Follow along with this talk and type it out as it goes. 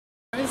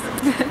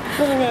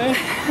Hello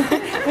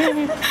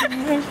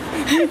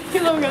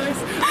guys,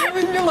 I'm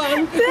in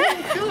Milan.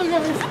 Hello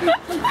guys.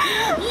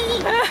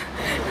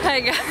 Hi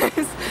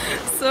guys,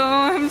 so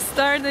I'm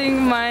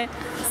starting my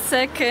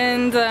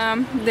second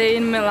day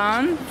in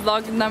Milan,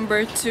 vlog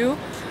number 2.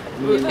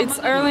 It's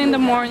early in the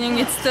morning,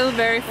 it's still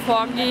very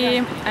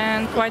foggy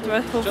and quite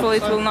wet. Hopefully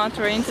it will not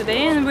rain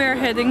today, and we're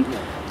heading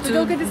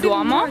to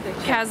Duomo,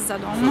 Casa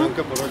Duomo.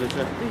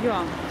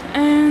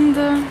 And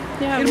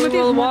yeah, we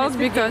will walk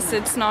because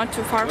it's not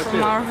too far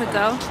from our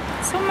hotel.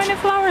 So many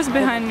flowers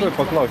behind me,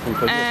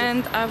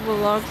 and I will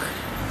walk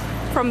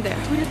from there.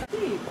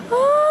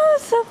 Oh,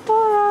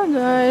 Sephora,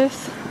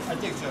 guys!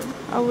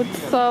 I would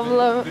so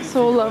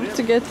love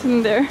to get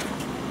in there.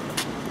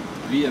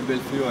 Via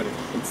Belfiore.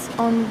 It's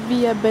on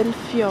Via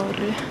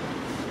Belfiore.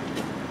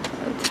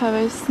 Let's have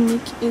a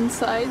sneak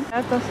inside.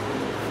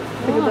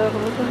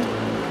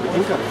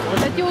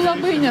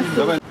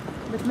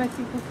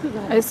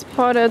 I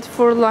spotted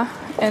Furla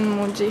and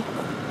Muji.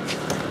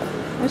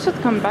 I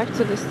should come back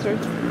to the street.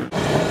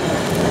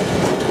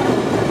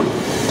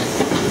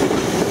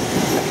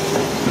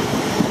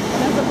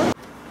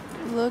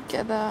 Look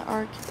at the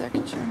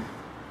architecture.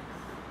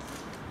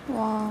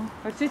 Wow.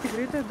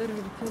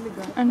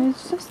 And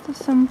it's just a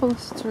simple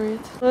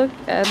street. Look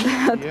at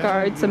that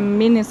car. It's a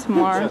mini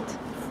smart.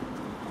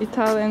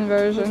 Italian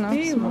version of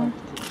smart.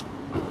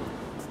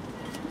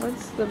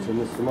 What's the...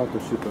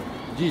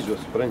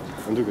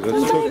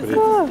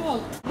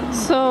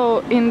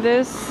 So in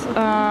this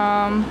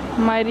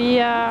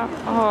Maria,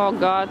 oh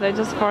god, I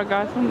just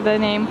forgot the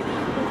name,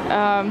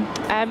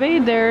 abbey,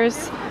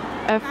 there's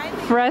a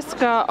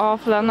fresco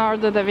of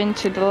Leonardo da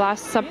Vinci, The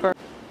Last Supper.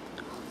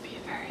 I'll be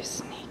very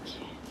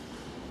sneaky.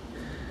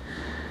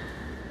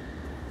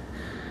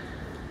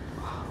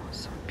 Wow,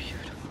 so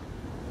beautiful.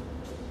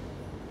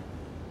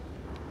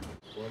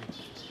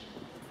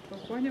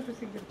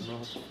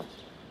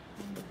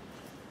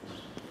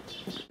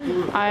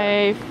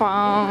 I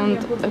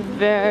found a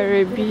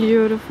very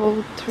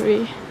beautiful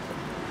tree.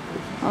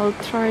 I'll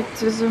try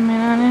to zoom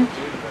in on it.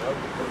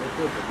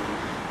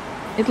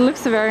 It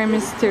looks very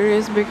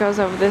mysterious because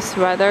of this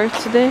weather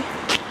today.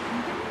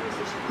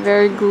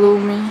 Very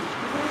gloomy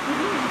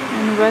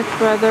and wet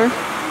weather.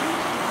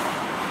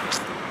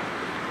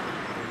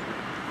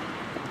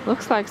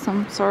 Looks like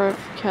some sort of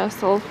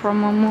castle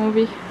from a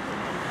movie.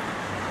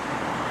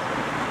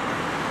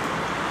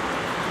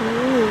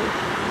 Ooh.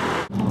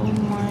 Oh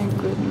my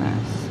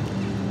goodness.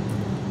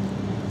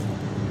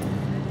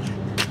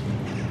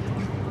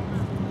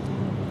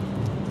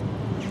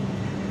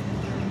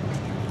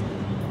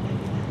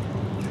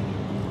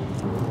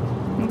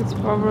 It's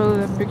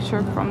probably a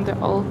picture from the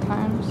old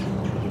times.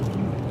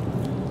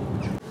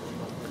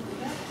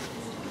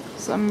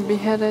 Some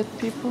beheaded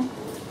people.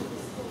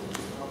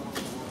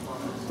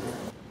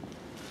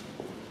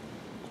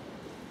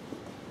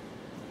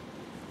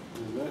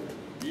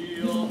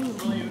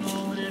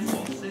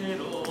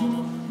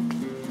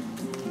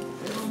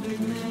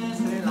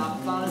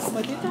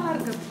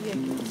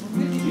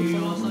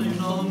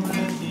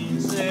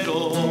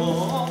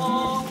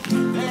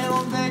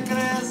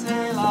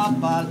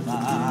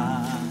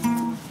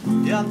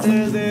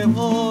 Antes de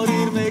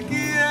morir me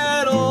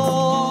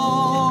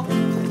quiero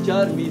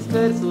echar mis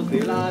versos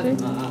del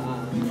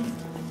alma.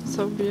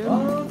 So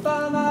beautiful.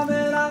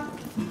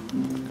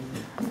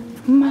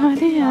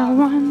 Maria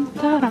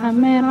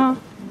Guantanamera.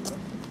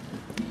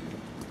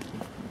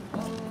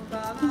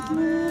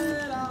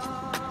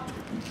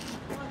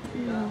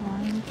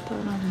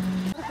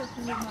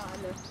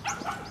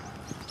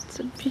 It's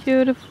a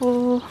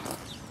beautiful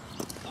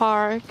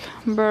park,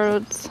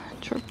 birds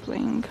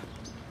chirping.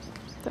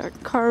 There are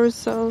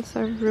carousels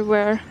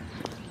everywhere.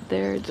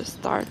 They're just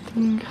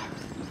starting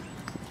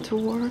to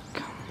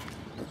work.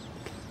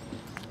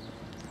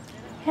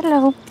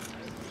 Hello.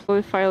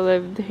 If I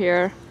lived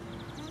here,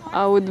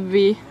 I would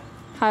be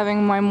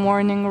having my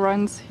morning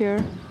runs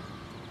here.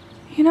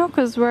 You know,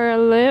 because where I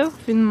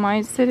live in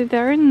my city,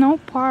 there are no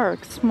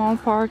parks, small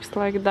parks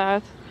like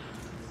that.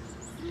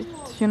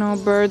 You know,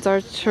 birds are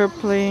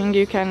chirping,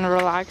 you can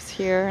relax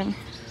here. And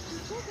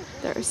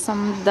there's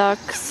some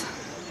ducks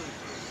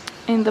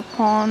in the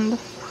pond.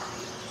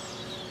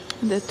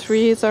 The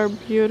trees are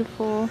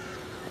beautiful,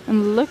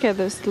 and look at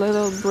this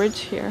little bridge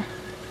here.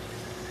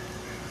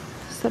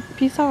 It's a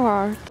piece of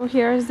art. So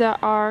here's the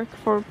Arc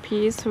for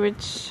Peace,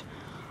 which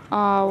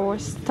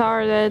was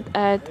started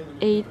at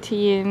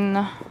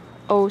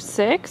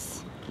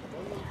 1806,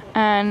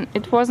 and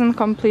it wasn't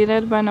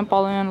completed when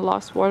Napoleon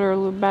lost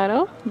Waterloo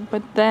battle,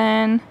 but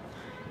then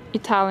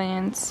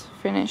Italians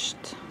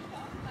finished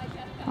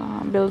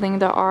building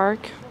the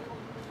Arc.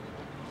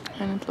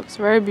 And it looks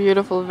very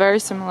beautiful, very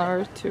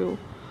similar to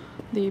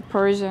the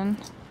Persian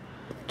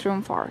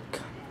Triumph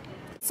Arch.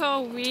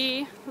 So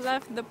we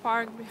left the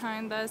park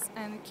behind us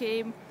and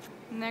came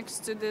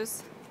next to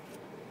this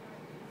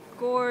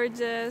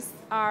gorgeous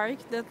arch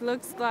that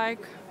looks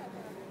like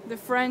the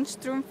French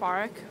Triumph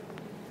Arch.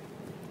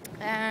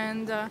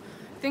 And I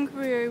think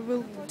we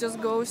will just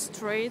go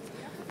straight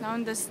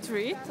down the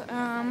street.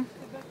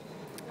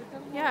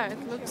 yeah,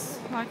 it looks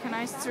like a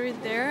nice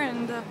street there,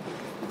 and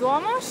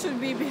Duomo should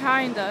be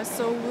behind us,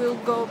 so we'll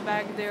go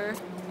back there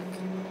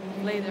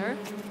later.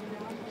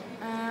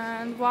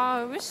 And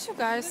wow, I wish you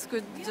guys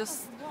could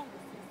just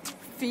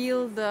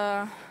feel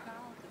the,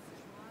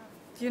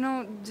 you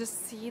know,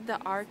 just see the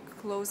art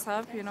close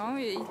up, you know.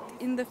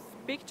 In the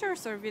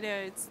pictures or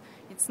video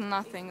it's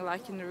nothing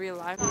like in real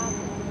life.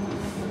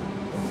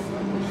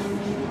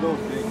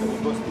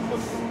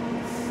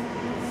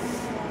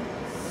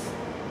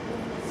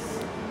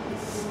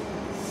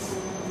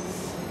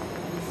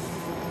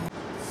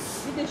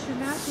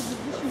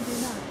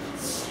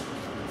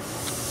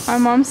 My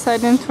mom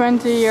said in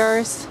 20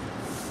 years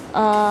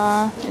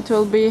it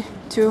will be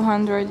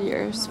 200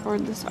 years for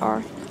this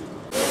art.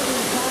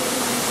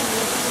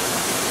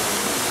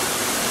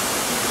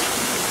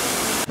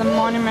 The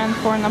monument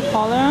for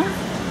Napoleon,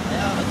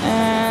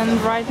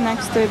 and right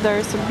next to it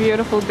there's a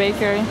beautiful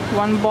bakery,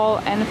 One Ball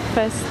and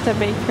Festa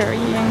Bakery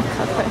and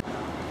Cafe.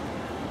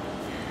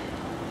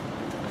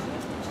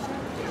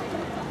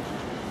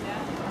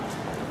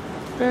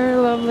 Very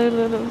lovely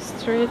little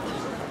street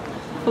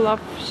full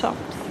of shops.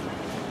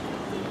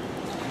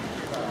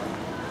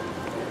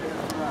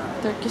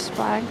 Turkish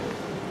flag.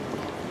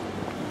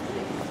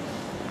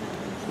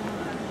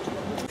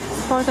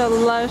 For the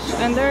Lush,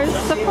 and there's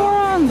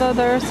Sephora on the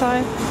other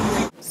side.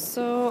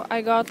 So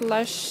I got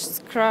Lush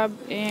scrub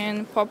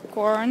in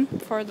popcorn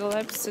for the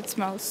lips. It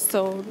smells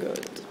so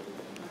good.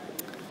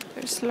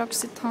 There's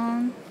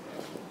L'Occitane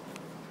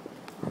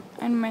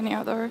and many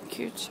other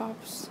cute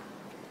shops.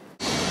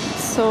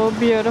 So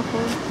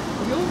beautiful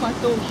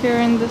here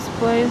in this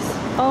place.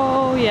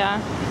 Oh yeah,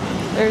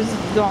 there's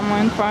Duomo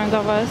in front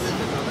of us.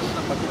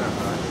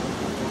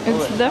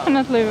 It's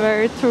definitely a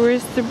very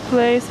touristy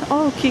place.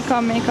 Oh,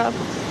 Kika makeup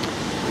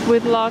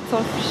with lots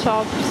of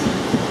shops.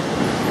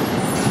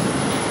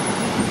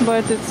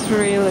 But it's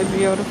really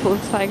beautiful.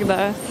 It's like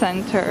the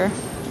center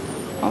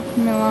of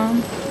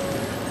Milan.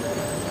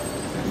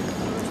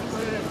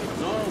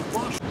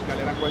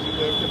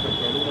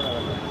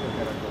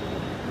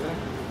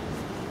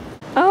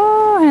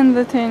 Oh, and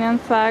the Lithuanian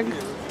flag.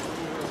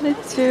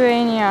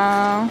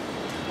 Lithuania.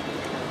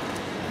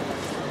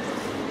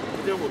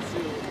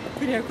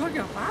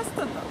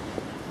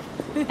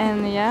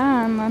 And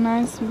yeah, and a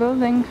nice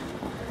building.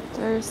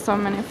 There's so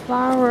many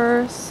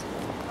flowers.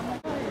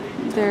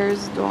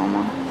 There's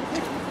Duomo.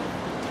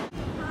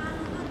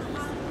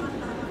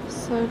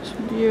 Such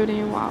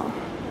beauty, wow.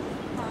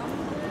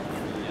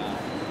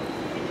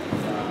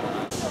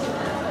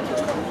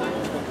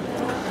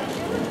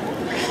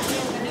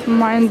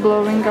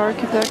 Mind-blowing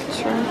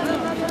architecture.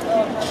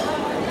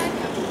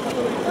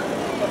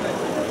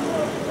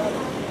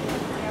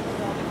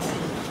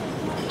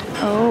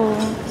 Oh,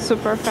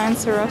 super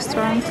fancy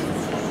restaurant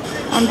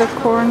on the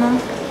corner.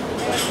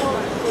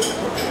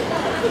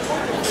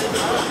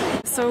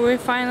 So we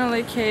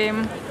finally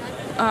came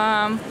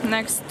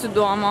next to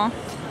Duomo,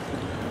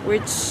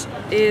 which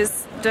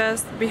is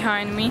just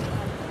behind me.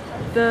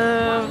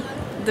 The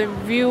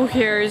view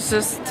here is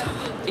just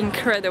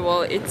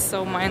incredible. It's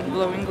so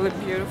mind-blowingly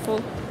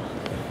beautiful.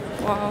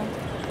 Wow.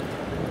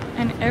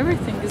 And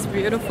everything is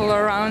beautiful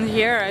around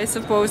here. I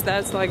suppose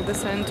that's like the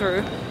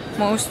center,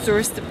 most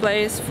touristy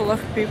place, full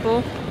of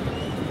people.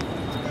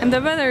 And the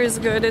weather is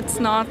good. It's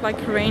not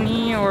like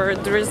rainy or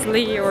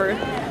drizzly or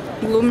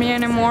gloomy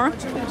anymore.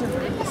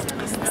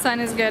 The sun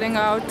is getting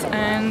out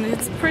and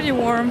it's pretty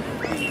warm.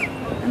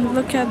 And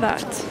look at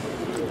that.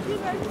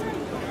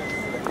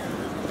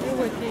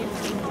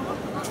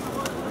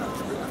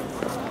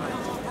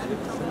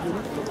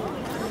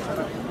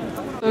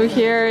 So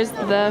here's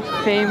the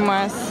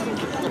famous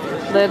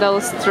little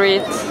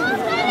street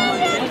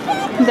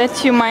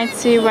that you might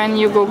see when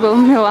you Google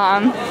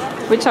Milan,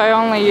 which I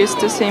only used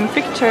to see in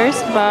pictures,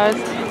 but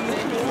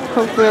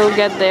hope we'll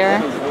get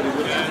there.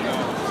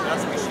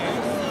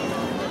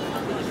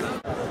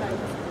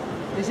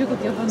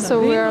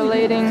 So we are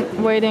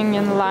waiting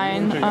in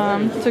line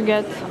to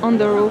get on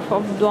the roof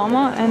of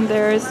Duomo, and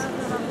there's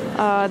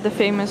the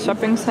famous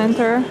shopping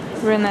center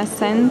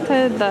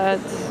Rinascente that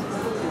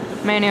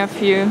many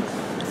of you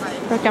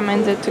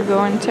recommended to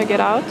go and check it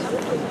out.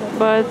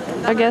 But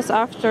I guess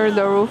after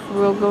the roof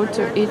we'll go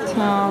to eat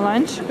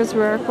lunch because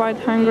we're quite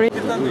hungry.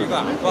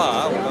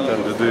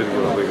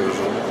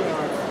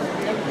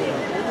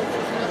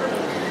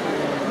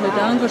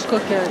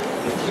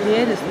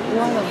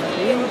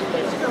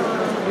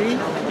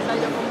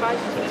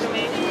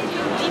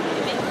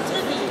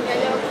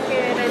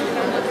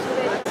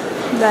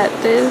 That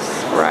is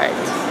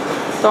right.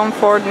 Tom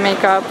Ford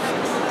makeup.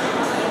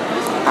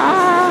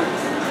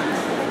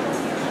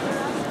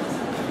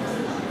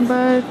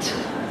 But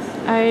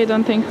I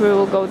don't think we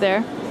will go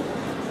there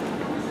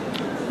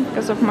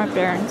because of my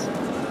parents.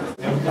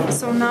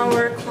 So now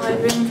we're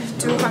climbing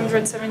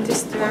 270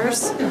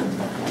 stairs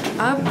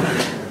up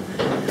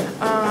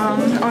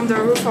on the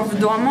roof of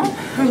Duomo,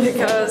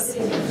 because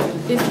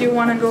if you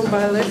want to go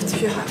by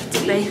lift you have to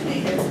pay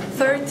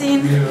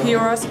 13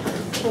 euros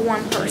for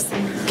one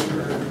person,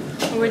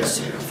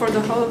 which for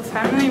the whole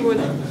family would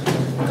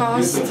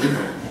cost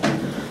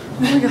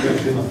my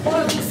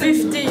god.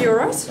 50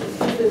 euros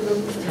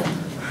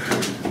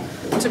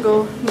to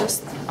go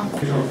just up.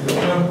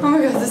 Oh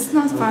my god, this is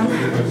not fun.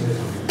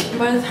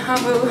 But I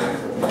will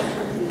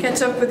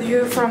catch up with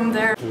you from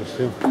there.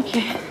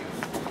 Okay.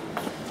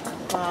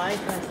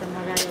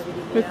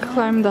 We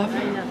climbed up.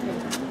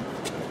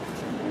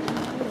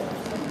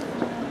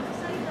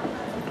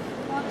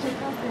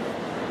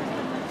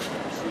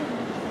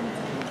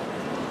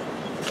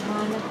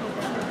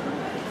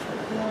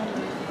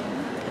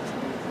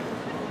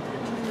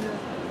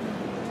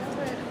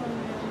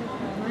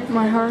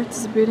 My heart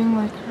is beating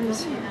like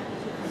crazy.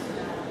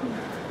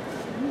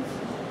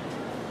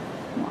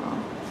 Wow.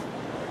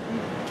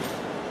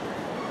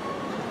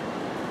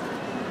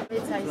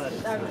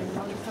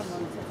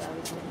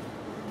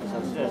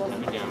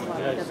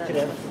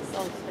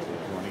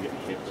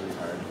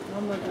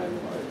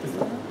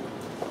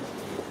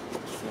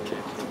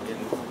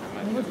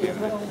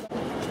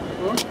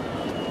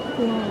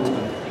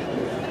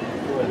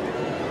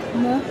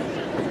 No.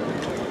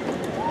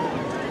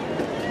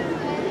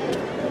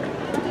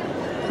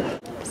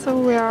 So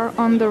we are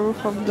on the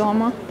roof of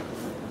Doma.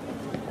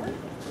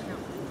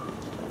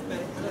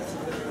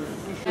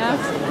 Yeah,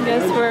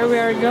 guess where we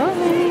are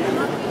going?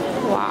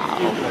 Wow,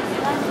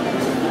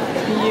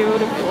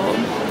 beautiful.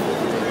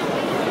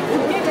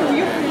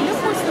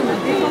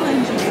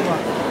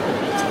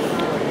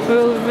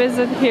 We'll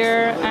visit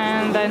here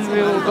and then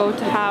we will go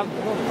to have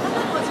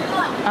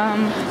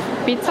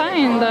pizza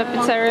in the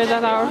pizzeria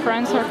that our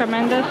friends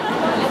recommended.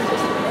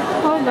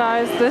 Oh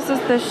guys, this is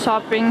the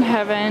shopping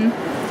heaven.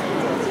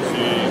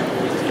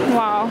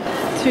 Wow,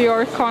 to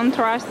your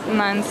contrast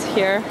nuns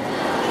here.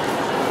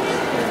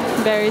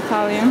 Very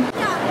Italian.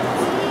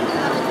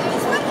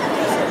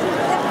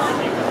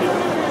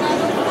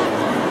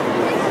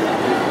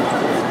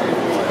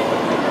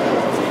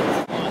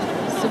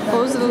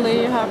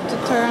 Supposedly you have to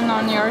turn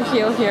on your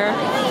heel here.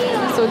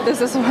 So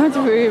this is what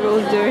we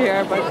will do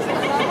here, but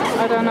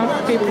I don't know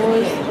if people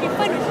will.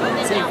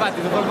 Sì,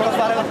 infatti dovrebbero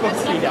fare la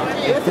corsia.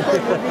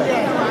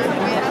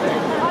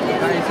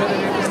 Dai, ce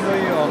ne prendo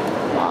io.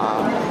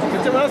 Wow.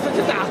 Facciamo la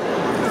società.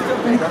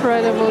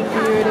 Incredible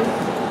beauty.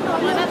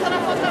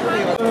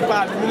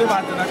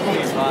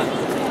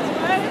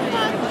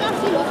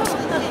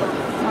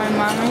 My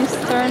mommy is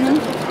turning.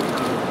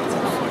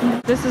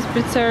 This is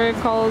pizzeria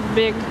called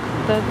Big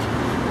that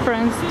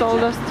friends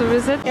told us to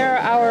visit. Here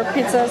our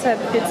pizzas at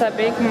Pizza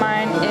Big.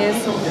 Mine is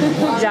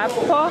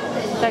Giappo,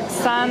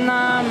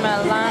 Texana,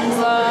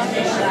 Melanza,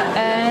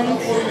 and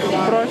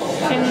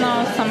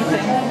Prosciutto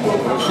something.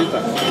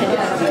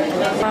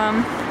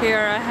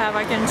 Here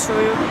I can show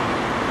you.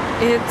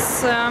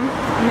 It's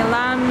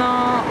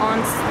Milano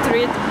on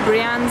street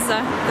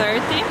Brianza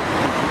 30.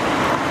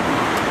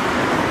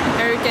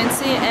 Here you can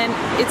see, and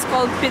it's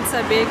called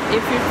Pizza Big.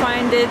 If you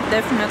find it,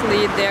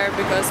 definitely there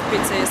because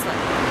pizza is like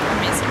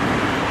amazing.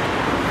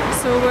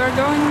 So we're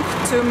going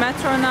to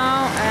metro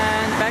now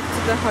and back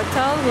to the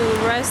hotel.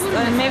 We'll rest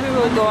and maybe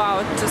we'll go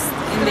out just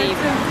in the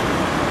evening.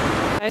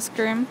 Ice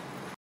cream.